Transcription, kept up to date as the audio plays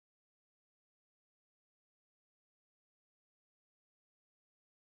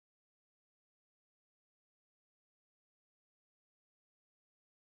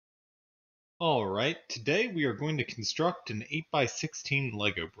Alright, today we are going to construct an 8x16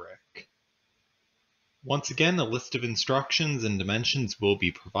 Lego brick. Once again, a list of instructions and dimensions will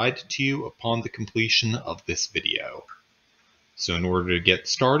be provided to you upon the completion of this video. So in order to get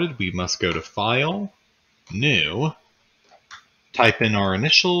started, we must go to File, New, type in our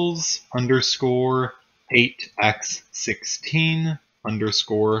initials, underscore 8x16,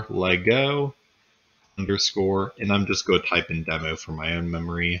 underscore Lego, underscore, and I'm just going to type in demo for my own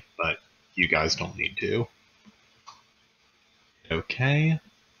memory, but you guys don't need to. Okay.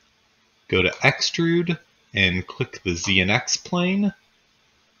 Go to Extrude and click the Z and X plane.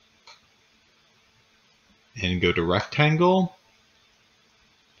 And go to Rectangle.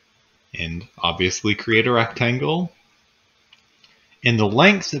 And obviously create a rectangle. And the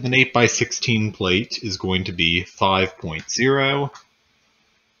length of an 8x16 plate is going to be 5.0.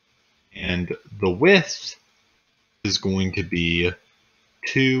 And the width is going to be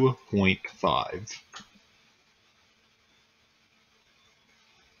 2.5.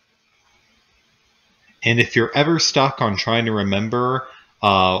 And if you're ever stuck on trying to remember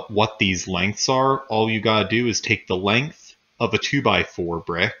what these lengths are, all you gotta do is take the length of a 2x4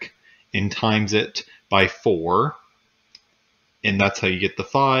 brick and times it by 4, and that's how you get the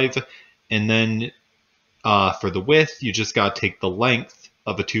 5. And then for the width, you just gotta take the length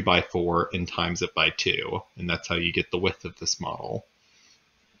of a 2x4 and times it by 2, and that's how you get the width of this model.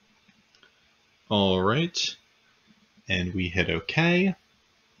 All right, and we hit OK,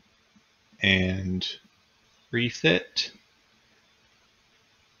 and refit,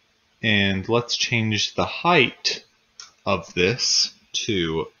 and let's change the height of this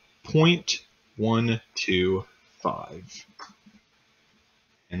to 0.125,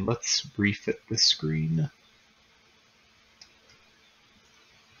 and let's refit the screen.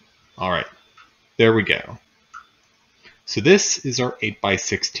 All right, there we go. So this is our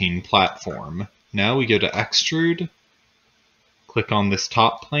 8x16 platform. Now we go to Extrude, click on this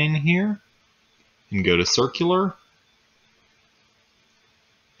top plane here, and go to Circular,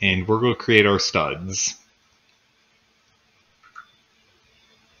 and we're going to create our studs.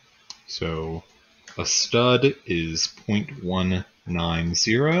 So a stud is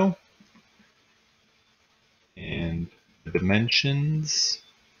 0.190, and the dimensions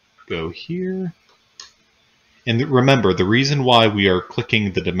go here. And remember, the reason why we are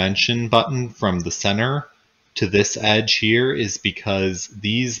clicking the dimension button from the center to this edge here is because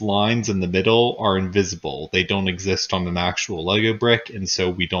these lines in the middle are invisible. They don't exist on an actual Lego brick, and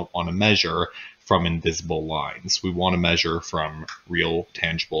so we don't want to measure from invisible lines. We want to measure from real,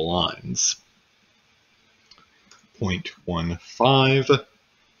 tangible lines.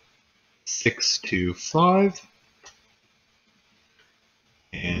 0.15625,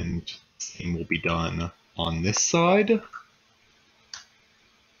 and same will be done on this side.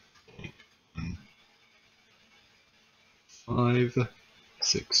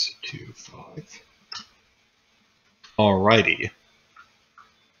 0.15625. Alrighty.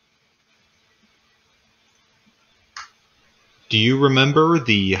 Do you remember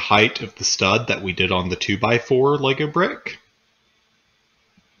the height of the stud that we did on the 2x4 Lego brick?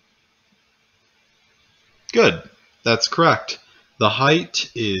 Good, that's correct. The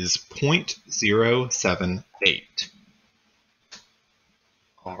height is 0.078.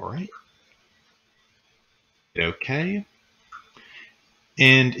 All right. Okay.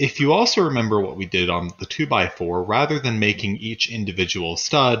 And if you also remember what we did on the 2x4, rather than making each individual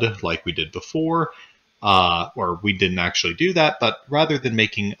stud like we did before, or we didn't actually do that, but rather than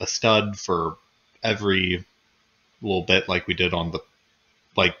making a stud for every little bit like we did on the,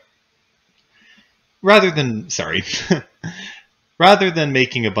 rather than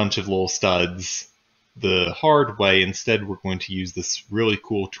making a bunch of little studs the hard way, instead we're going to use this really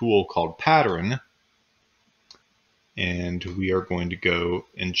cool tool called Pattern. And we are going to go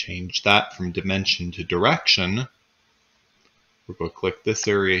and change that from dimension to direction. We're going to click this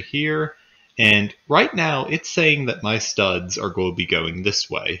area here. And right now it's saying that my studs are going to be going this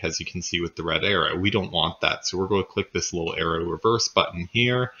way, as you can see with the red arrow. We don't want that. So we're going to click this little arrow reverse button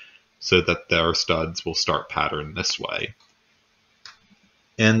here so that our studs will start pattern this way.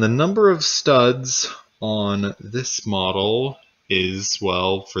 And the number of studs on this model is,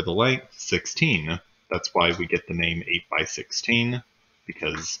 well, for the length, 16. That's why we get the name 8x16,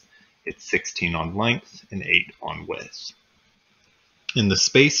 because it's 16 on length and 8 on width. And the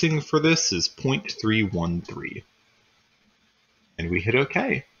spacing for this is 0.313. And we hit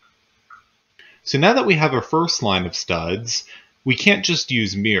OK. So now that we have our first line of studs, we can't just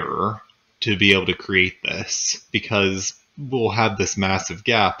use mirror to be able to create this, because we'll have this massive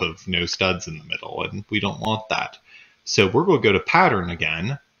gap of no studs in the middle, and we don't want that. So we're going to go to Pattern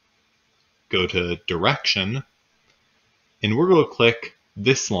again, go to Direction, and we're going to click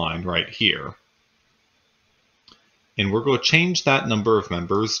this line right here. And we're going to change that number of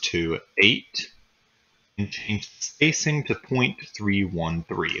members to 8 and change the spacing to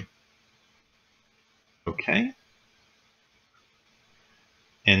 0.313. Okay.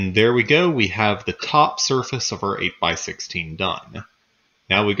 And there we go. We have the top surface of our 8x16 done.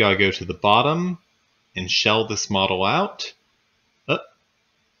 Now we got to go to the bottom and shell this model out.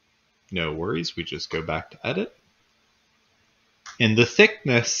 No worries. We just go back to Edit. And the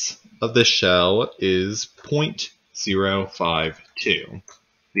thickness of the shell is 0.052.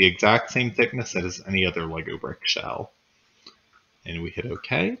 The exact same thickness as any other Lego brick shell. And we hit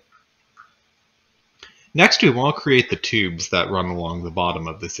OK. Next, we want to create the tubes that run along the bottom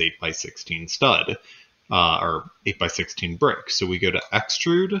of this 8x16 stud, or 8x16 brick. So we go to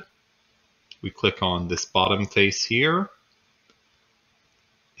Extrude, we click on this bottom face here,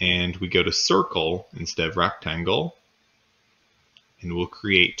 and we go to Circle instead of Rectangle, and we'll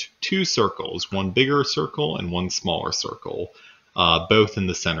create 2 circles, one bigger circle and one smaller circle, both in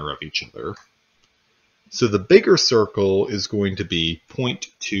the center of each other. So the bigger circle is going to be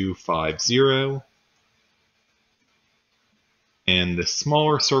 0.250, and the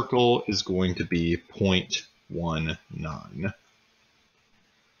smaller circle is going to be 0.19.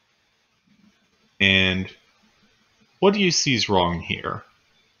 And what do you see is wrong here?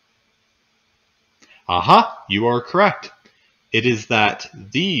 Aha, you are correct. It is that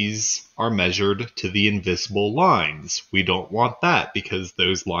these are measured to the invisible lines. We don't want that because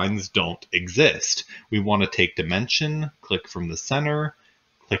those lines don't exist. We want to take dimension, click from the center,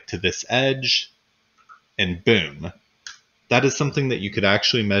 click to this edge, and boom. That is something that you could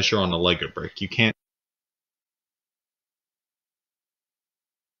actually measure on a Lego brick. You can't.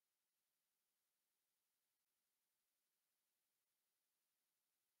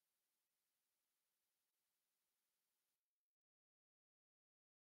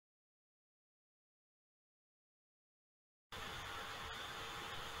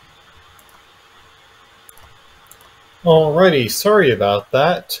 Alrighty, sorry about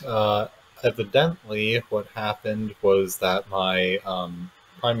that. Evidently, what happened was that my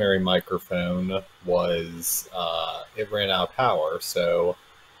primary microphone was, it ran out of power, so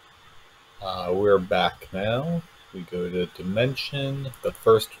we're back now. We go to Dimension, but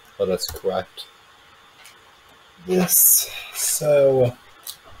first let us correct this. So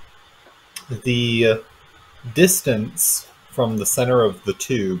the distance from the center of the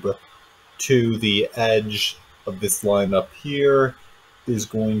tube to the edge of this line up here is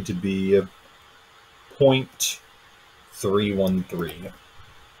going to be 0.313.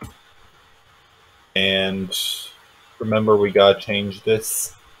 And remember, we gotta change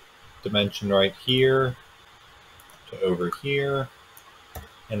this dimension right here to over here.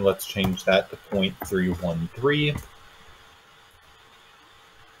 And let's change that to 0.313.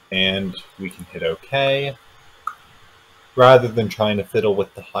 And we can hit OK. Rather than trying to fiddle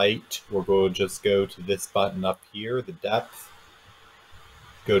with the height, we're going to just go to this button up here, the depth,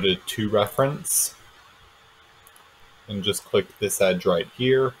 go to reference, and just click this edge right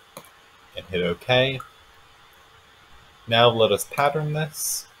here, and hit OK. Now let us pattern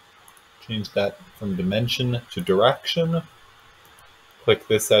this, change that from dimension to direction, click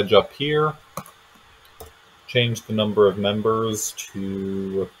this edge up here, change the number of members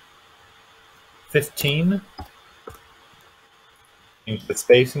to 15, change the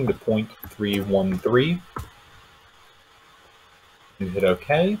spacing to 0.313, and hit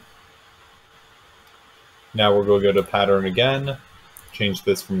OK. Now we're going to go to pattern again, change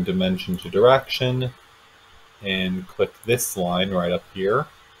this from dimension to direction, and click this line right up here.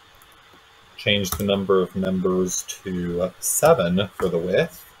 Change the number of members to 7 for the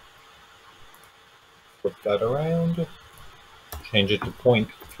width. Flip that around, change it to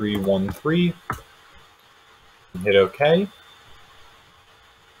 0.313, and hit OK.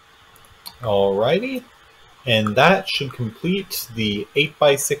 Alrighty, and that should complete the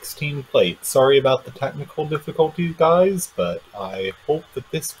 8x16 plate. Sorry about the technical difficulties, guys, but I hope that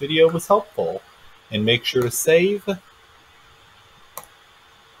this video was helpful. And make sure to save,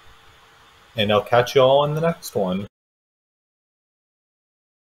 and I'll catch you all in the next one.